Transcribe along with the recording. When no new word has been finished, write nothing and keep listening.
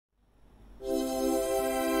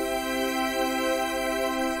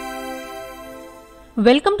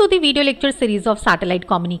Welcome to the video lecture series of satellite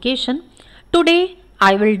communication. Today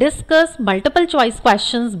I will discuss multiple choice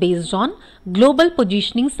questions based on global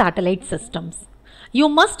positioning satellite systems. You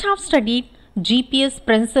must have studied GPS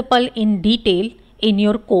principle in detail in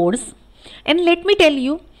your course, and let me tell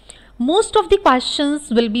you, most of the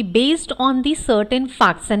questions will be based on the certain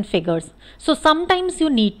facts and figures. So sometimes you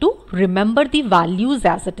need to remember the values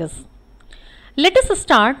as it is. Let us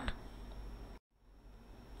start.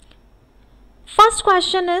 First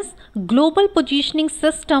question is global positioning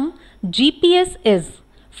system GPS is.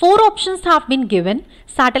 Four options have been given: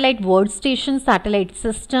 satellite world station, satellite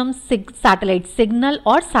system, satellite signal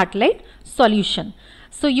or satellite solution.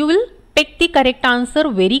 So you will pick the correct answer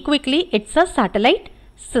very quickly. It's a satellite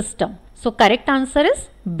system. So correct answer is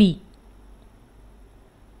B.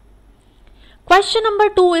 Question number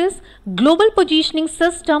 2 is global positioning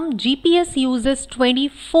system GPS uses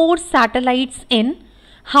 24 satellites in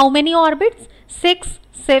how many orbits? 6,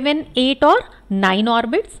 7, 8 or 9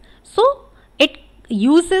 orbits. So it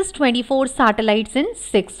uses 24 satellites in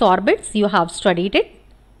 6 orbits. You have studied it.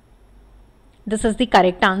 This is the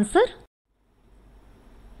correct answer.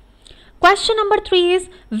 Question number 3 is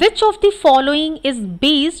which of the following is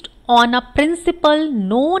based on a principle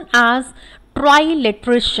known as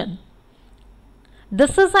trilateration?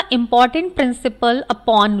 This is an important principle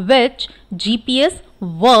upon which GPS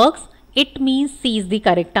works. It means C is the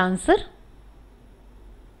correct answer.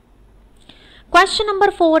 Question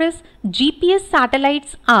number 4 is GPS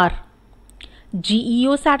satellites are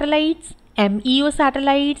GEO satellites, MEO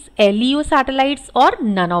satellites, LEO satellites or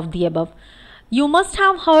none of the above. You must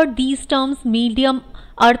have heard these terms: medium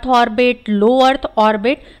Earth orbit, low Earth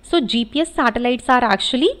orbit. So GPS satellites are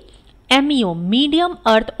actually MEO, medium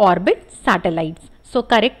Earth orbit satellites. So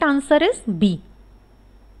correct answer is B.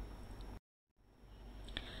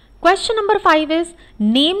 Question number 5 is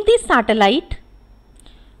name the satellite,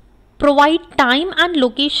 provide time and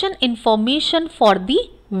location information for the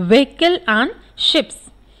vehicle and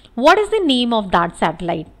ships. What is the name of that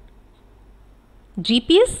satellite?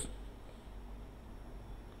 GPS?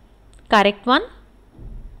 Correct one.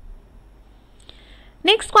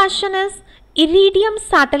 Next question is iridium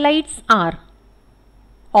satellites are.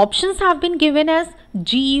 Options have been given as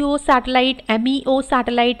GEO satellite, MEO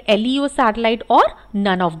satellite, LEO satellite or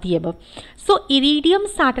none of the above. So iridium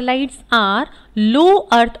satellites are low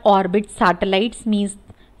Earth orbit satellites, means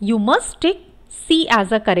you must take C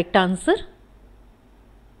as a correct answer.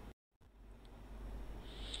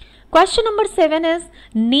 Question number 7 is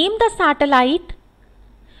name the satellite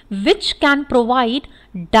which can provide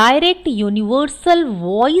direct universal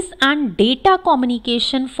voice and data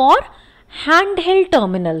communication for handheld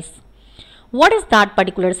terminals. What is that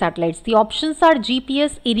particular satellites? The options are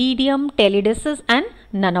GPS, Iridium, Teledesis and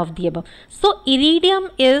none of the above. So Iridium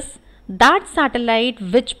is that satellite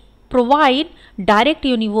which provide direct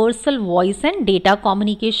universal voice and data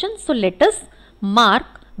communication. So let us mark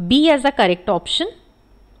B as a correct option.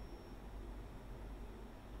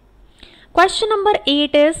 Question number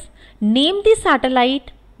 8 is name the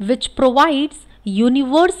satellite which provides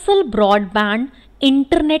universal broadband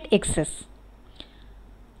internet access.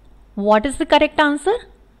 What is the correct answer?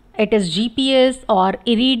 It is GPS or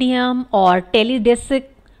Iridium or Teledesis,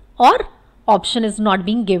 or option is not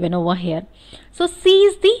being given over here. So C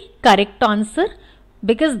is the correct answer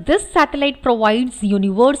because this satellite provides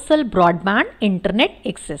universal broadband internet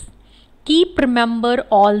access. Keep remember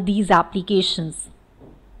all these applications.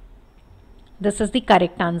 This is the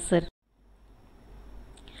correct answer.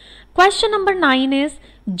 Question number 9 is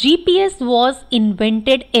GPS was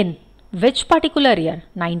invented in which particular year?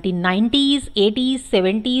 1990s, 80s,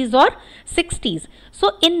 70s or 60s.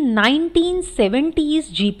 So in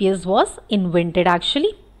 1970s GPS was invented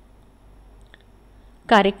actually.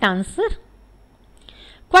 Correct answer.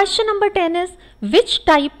 Question number 10 is which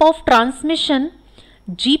type of transmission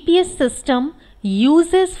GPS system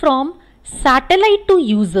uses from satellite to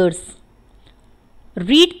users?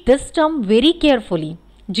 Read this term very carefully.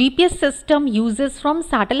 GPS system uses from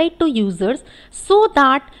satellite to users so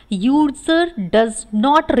that user does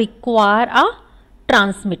not require a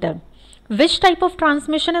transmitter. Which type of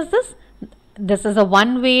transmission is this? This is a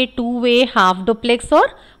one-way, two-way, half duplex or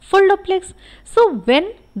full duplex. So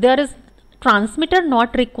when there is transmitter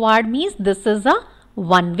not required means this is a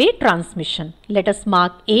one-way transmission. Let us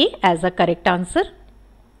mark A as a correct answer.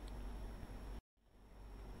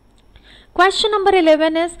 Question number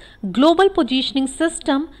 11 is global positioning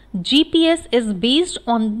system GPS is based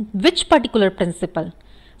on which particular principle?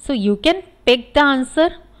 So you can pick the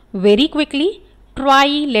answer very quickly.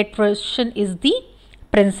 Trilateration is the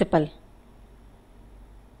principle.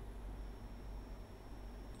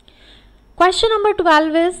 Question number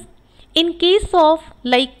 12 is, in case of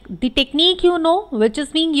like the technique you know which is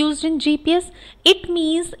being used in GPS, it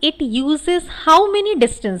means it uses how many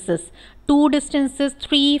distances? 2 distances,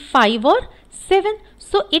 3, 5 or 7.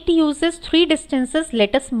 So it uses 3 distances.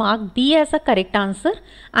 Let us mark B as a correct answer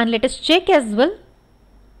and let us check as well.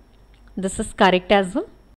 This is correct as well.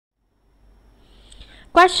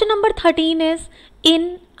 Question number 13 is,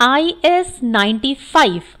 in IS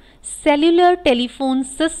 95 cellular telephone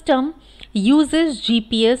system uses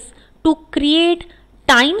GPS to create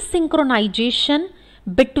time synchronization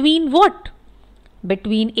between what?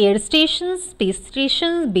 Between air stations, space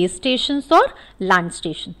stations, base stations or land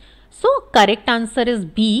stations. So correct answer is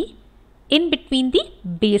B, in between the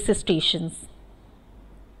base stations.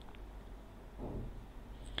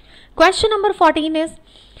 Question number 14 is,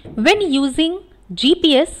 when using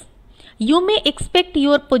GPS, you may expect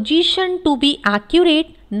your position to be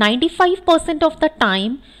accurate 95% of the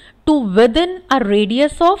time to within a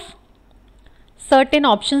radius of, certain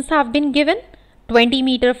options have been given, 20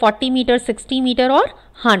 meter, 40 meter, 60 meter or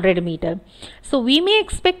 100 meter. So we may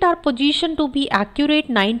expect our position to be accurate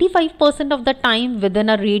 95% of the time within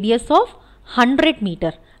a radius of 100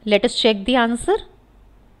 meter. Let us check the answer.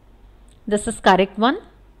 This is correct one.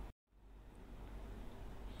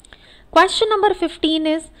 Question number 15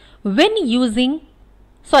 is, when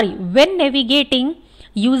navigating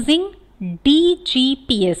using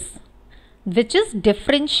DGPS, which is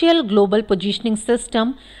differential global positioning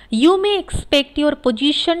system, you may expect your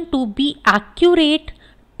position to be accurate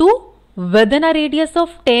to within a radius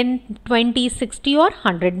of 10, 20, 60 or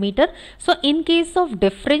 100 meter. So in case of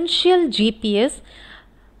differential GPS,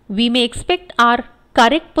 we may expect our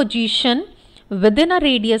correct position within a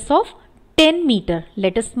radius of 10 meter.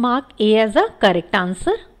 Let us mark A as a correct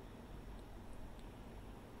answer.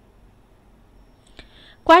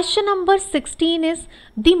 Question number 16 is,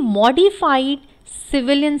 the modified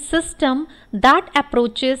civilian system that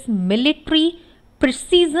approaches military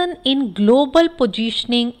precision in global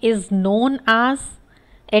positioning is known as,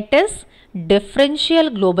 it is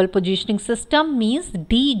differential global positioning system, means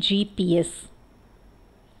DGPS.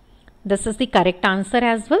 This is the correct answer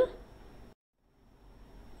as well.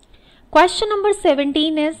 Question number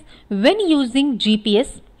 17 is, when using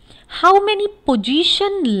GPS, how many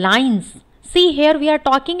position lines, see here we are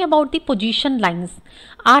talking about the position lines,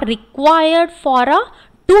 are required for a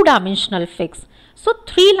two-dimensional fix. So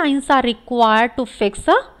 3 lines are required to fix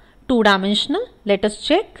a two-dimensional. Let us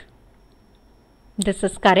check. This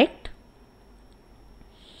is correct.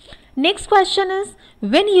 Next question is,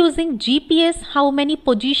 when using GPS, how many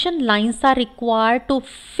position lines are required to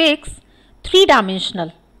fix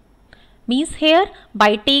 3-dimensional? Means here,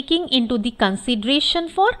 by taking into the consideration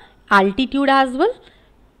for altitude as well,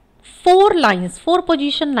 4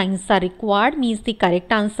 position lines are required, means the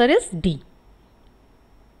correct answer is D.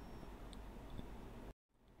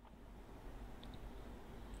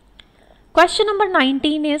 Question number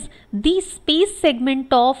 19 is, the space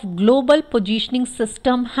segment of global positioning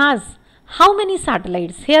system has how many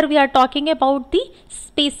satellites? Here we are talking about the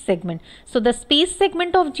space segment. So the space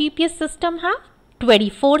segment of GPS system have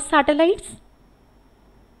 24 satellites.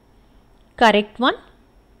 Correct one.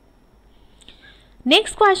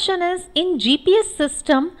 Next question is, in GPS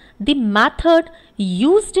system, the method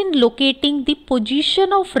used in locating the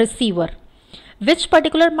position of receiver, which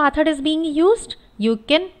particular method is being used? You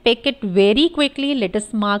can pick it very quickly. Let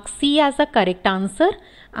us mark C as a correct answer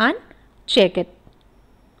and check it.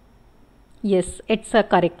 Yes, it's a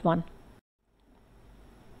correct one.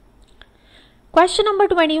 Question number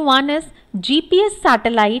 21 is, GPS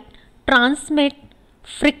satellite transmit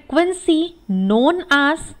frequency known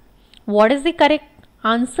as, what is the correct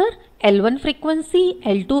answer? L1 frequency,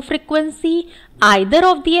 L2 frequency, either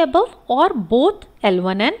of the above or both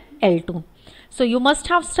L1 and L2. So you must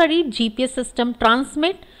have studied GPS system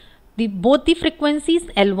transmit both the frequencies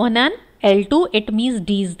L1 and L2. It means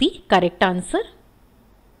D is the correct answer.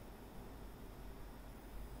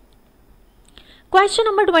 Question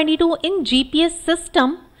number 22. In GPS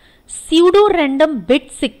system, pseudo-random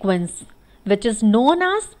bit sequence, which is known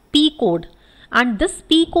as P code, and this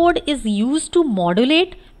P code is used to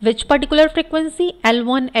modulate which particular frequency?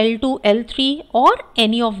 L1, L2, L3 or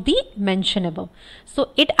any of the mentioned above.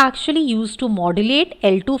 So it actually used to modulate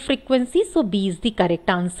L2 frequency. So B is the correct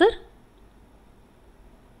answer.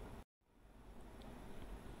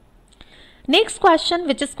 Next question,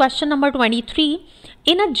 which is question number 23.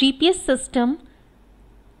 In a GPS system,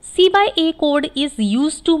 C/A code is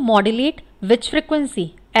used to modulate which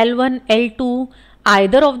frequency? L1, L2,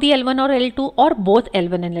 either of the L1 or L2 or both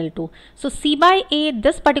L1 and L2. So C by A,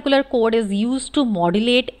 this particular code is used to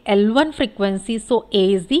modulate L1 frequency. So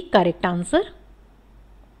A is the correct answer.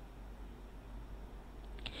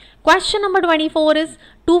 Question number 24 is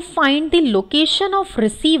to find the location of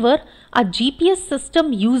receiver, a GPS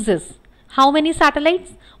system uses how many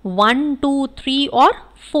satellites? 1, 2, 3 or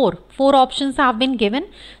 4. 4 options have been given.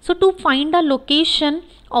 So to find a location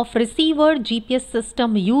of receiver, GPS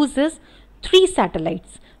system uses 3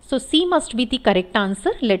 satellites. So C must be the correct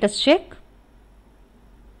answer. Let us check.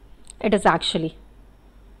 It is actually.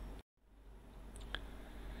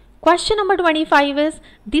 Question number 25 is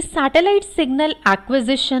the satellite signal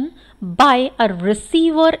acquisition by a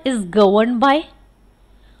receiver is governed by.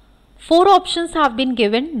 4 options have been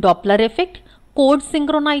given: Doppler effect, code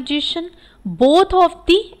synchronization, both of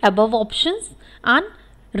the above options, and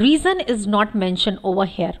reason is not mentioned over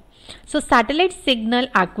here. So satellite signal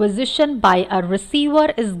acquisition by a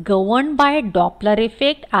receiver is governed by Doppler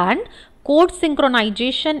effect and code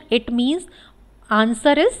synchronization. It means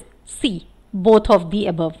answer is C, both of the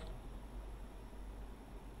above.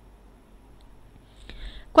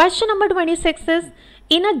 Question number 26 is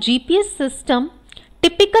in a GPS system,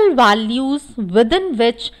 typical values within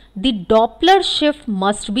which the Doppler shift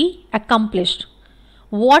must be accomplished.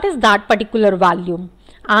 What is that particular value?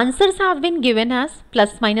 Answers have been given as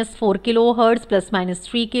plus minus 4 kilohertz, plus minus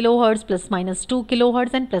 3 kilohertz, plus minus 2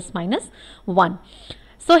 kilohertz and plus minus 1.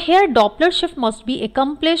 So here Doppler shift must be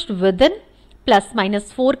accomplished within plus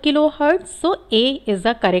minus 4 kilohertz. So A is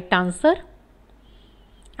the correct answer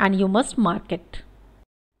and you must mark it.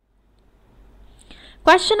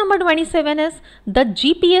 Question number 27 is the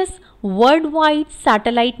GPS worldwide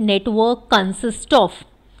satellite network consists of.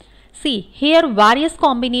 See, here various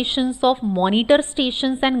combinations of monitor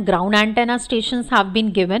stations and ground antenna stations have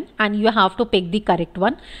been given and you have to pick the correct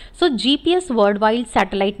one. So GPS worldwide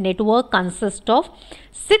satellite network consists of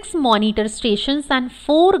 6 monitor stations and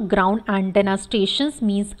 4 ground antenna stations,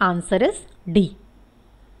 means answer is D.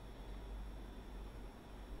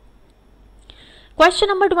 Question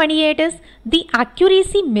number 28 is the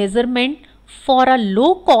accuracy measurement for a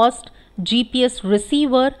low cost GPS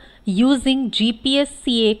receiver using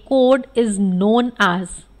GPSCA code is known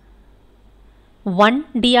as 1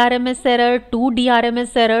 DRMS error, 2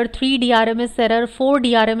 DRMS error, 3 DRMS error, 4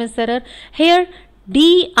 DRMS error. Here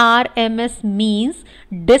DRMS means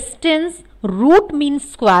distance root mean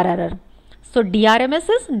square error. So DRMS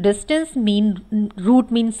is distance mean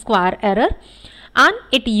root mean square error and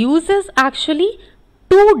it uses actually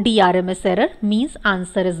 2 DRMS error, means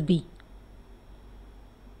answer is B.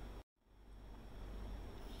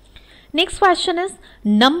 Next question is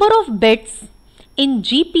number of bits in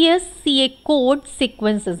GPSCA code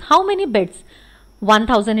sequences. How many bits?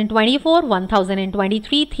 1024,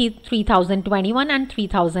 1023, 3021 and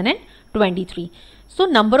 3023. So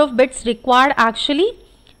number of bits required actually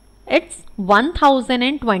it's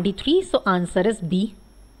 1023. So answer is B.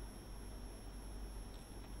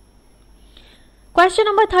 Question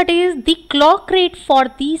number 30 is the clock rate for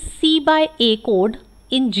the C by A code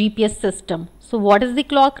in GPS system. So what is the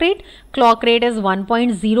clock rate? Clock rate is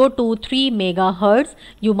 1.023 megahertz.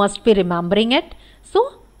 You must be remembering it.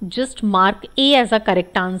 So just mark A as a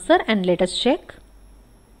correct answer and let us check.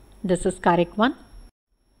 This is correct one.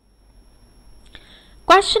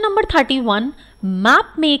 Question number 31.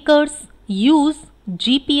 Map makers use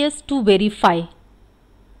GPS to verify.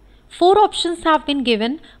 4 options have been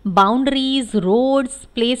given: boundaries, roads,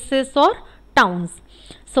 places or towns.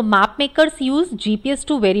 So map makers use GPS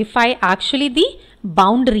to verify actually the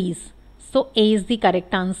boundaries. So A is the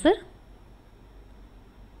correct answer.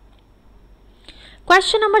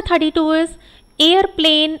 Question number 32 is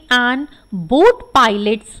airplane and boat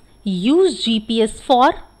pilots use GPS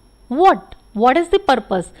for what? What is the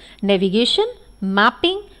purpose? Navigation,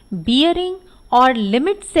 mapping, bearing or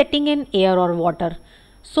limit setting in air or water.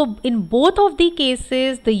 So in both of the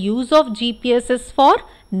cases the use of GPS is for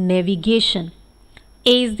navigation.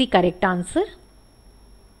 A is the correct answer.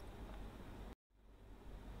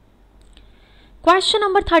 Question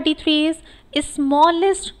number 33 is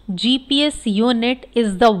smallest GPS unit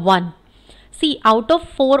is the one. See, out of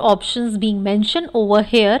 4 options being mentioned over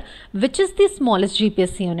here, which is the smallest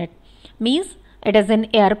GPS unit? Means it is in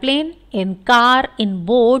airplane, in car, in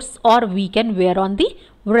boats or we can wear on the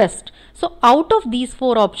wrist. So out of these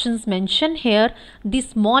 4 options mentioned here, the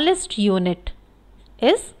smallest unit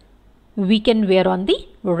is we can wear on the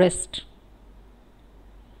wrist.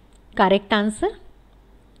 Correct answer.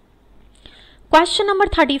 Question number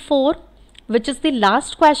 34, which is the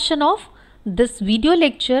last question of this video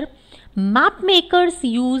lecture. Map makers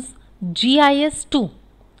use GIS to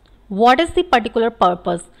What is the particular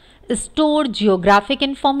purpose? Store geographic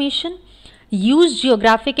information, use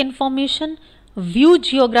geographic information, view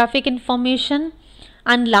geographic information,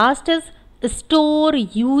 and last is store,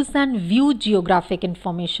 use and view geographic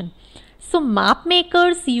information. So map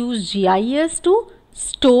makers use GIS to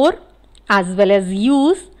store as well as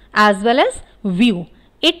use as well as view.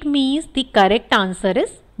 It means the correct answer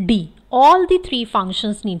is D. All the three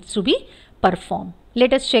functions needs to be performed.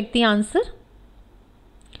 Let us check the answer.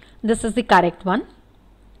 This is the correct one.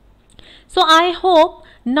 So I hope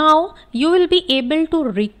now you will be able to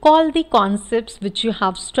recall the concepts which you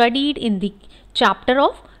have studied in the chapter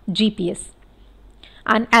of GPS.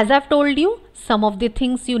 And as I've told you, some of the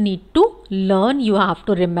things you need to learn, you have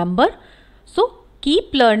to remember. So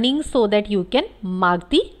keep learning so that you can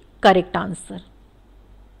mark the correct answer.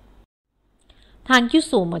 Thank you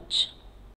so much.